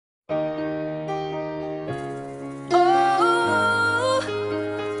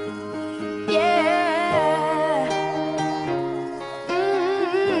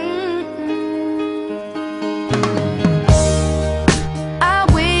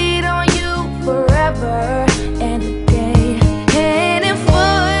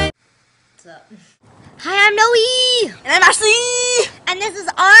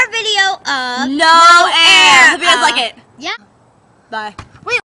Bye.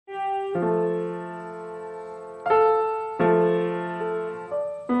 Wait.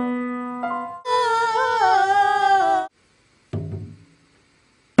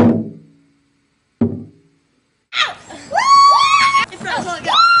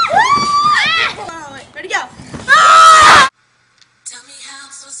 Ready, go. Tell me how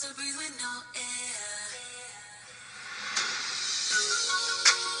I'm supposed to breathe with no air.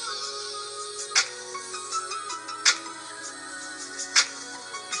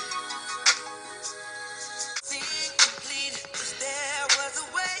 Think complete, if there was a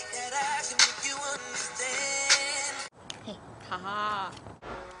way that I could make you understand. Hey, haha.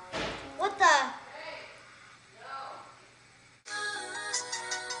 What the?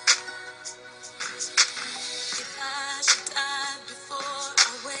 If I should die before I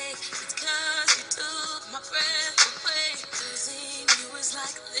wake, it's 'cause you took my breath away. Losing you is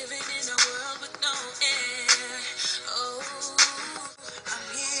like living in a world with no air. Oh, I'm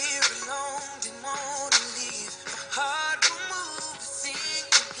here alone, didn't want to leave. My heart will move, it's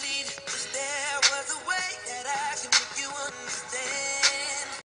incomplete. If there was a way that I could make you understand.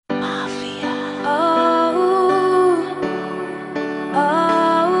 Mafia.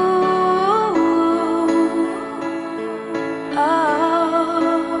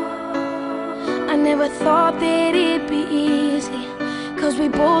 I never thought that it'd be easy, 'cause we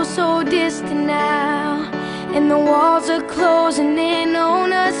both so distant now, and the walls are closing in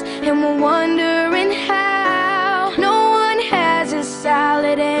on us, and we're wondering how. No one has a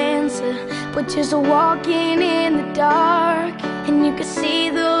solid answer, but just walking in the dark, and you can see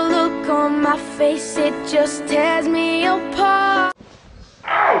the look on my face, it just tears me apart.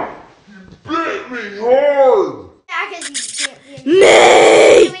 Ow! You bit me hard!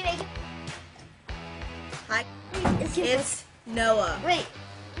 Me! Hi, it's Noah. Wait.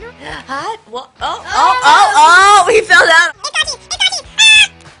 Hi. What? Oh! We fell down.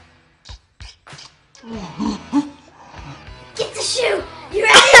 Get the shoe! You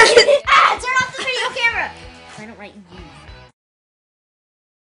ready? Turn off the video camera! I don't write you.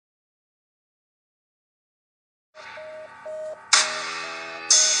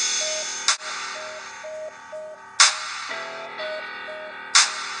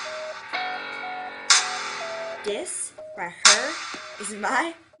 This right here is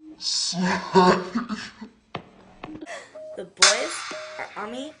my. Swag. The boys are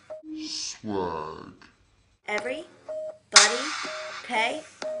on me. Swag. Everybody pay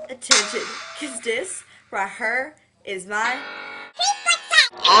attention, 'cause this right here is my.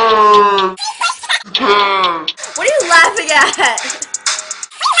 What are you laughing at?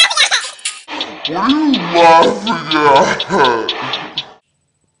 What are you laughing at?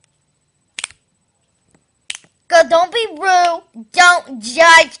 Go, don't be rude. Don't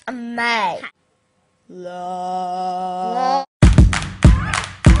judge me. Love.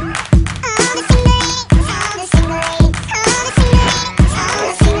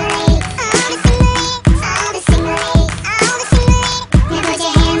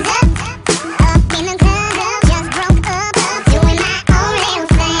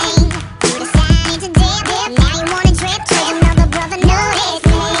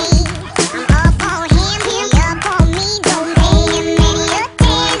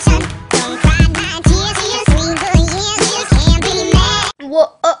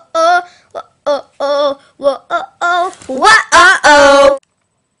 Whoa.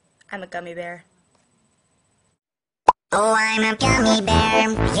 I'm a gummy bear. Oh, I'm a gummy bear.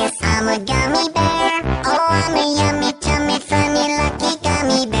 Yes, I'm a gummy bear. Oh, I'm a yummy, tummy, funny, lucky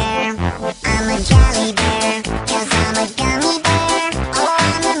gummy bear. I'm a jolly bear, 'cause I'm a gummy bear. Oh,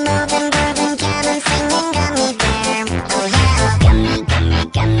 I'm a moving, grooving, counting, singing gummy bear. Oh, yeah. Gummy, gummy,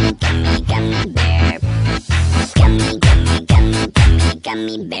 gummy, gummy, gummy bear. Gummy, gummy, gummy, gummy,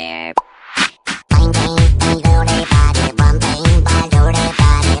 gummy bear.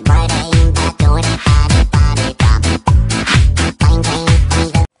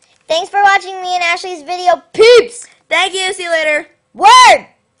 Thanks for watching me and Ashley's video, peeps! Thank you. See you later. Word!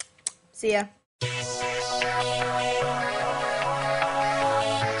 See ya.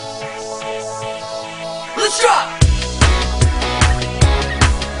 Let's drop!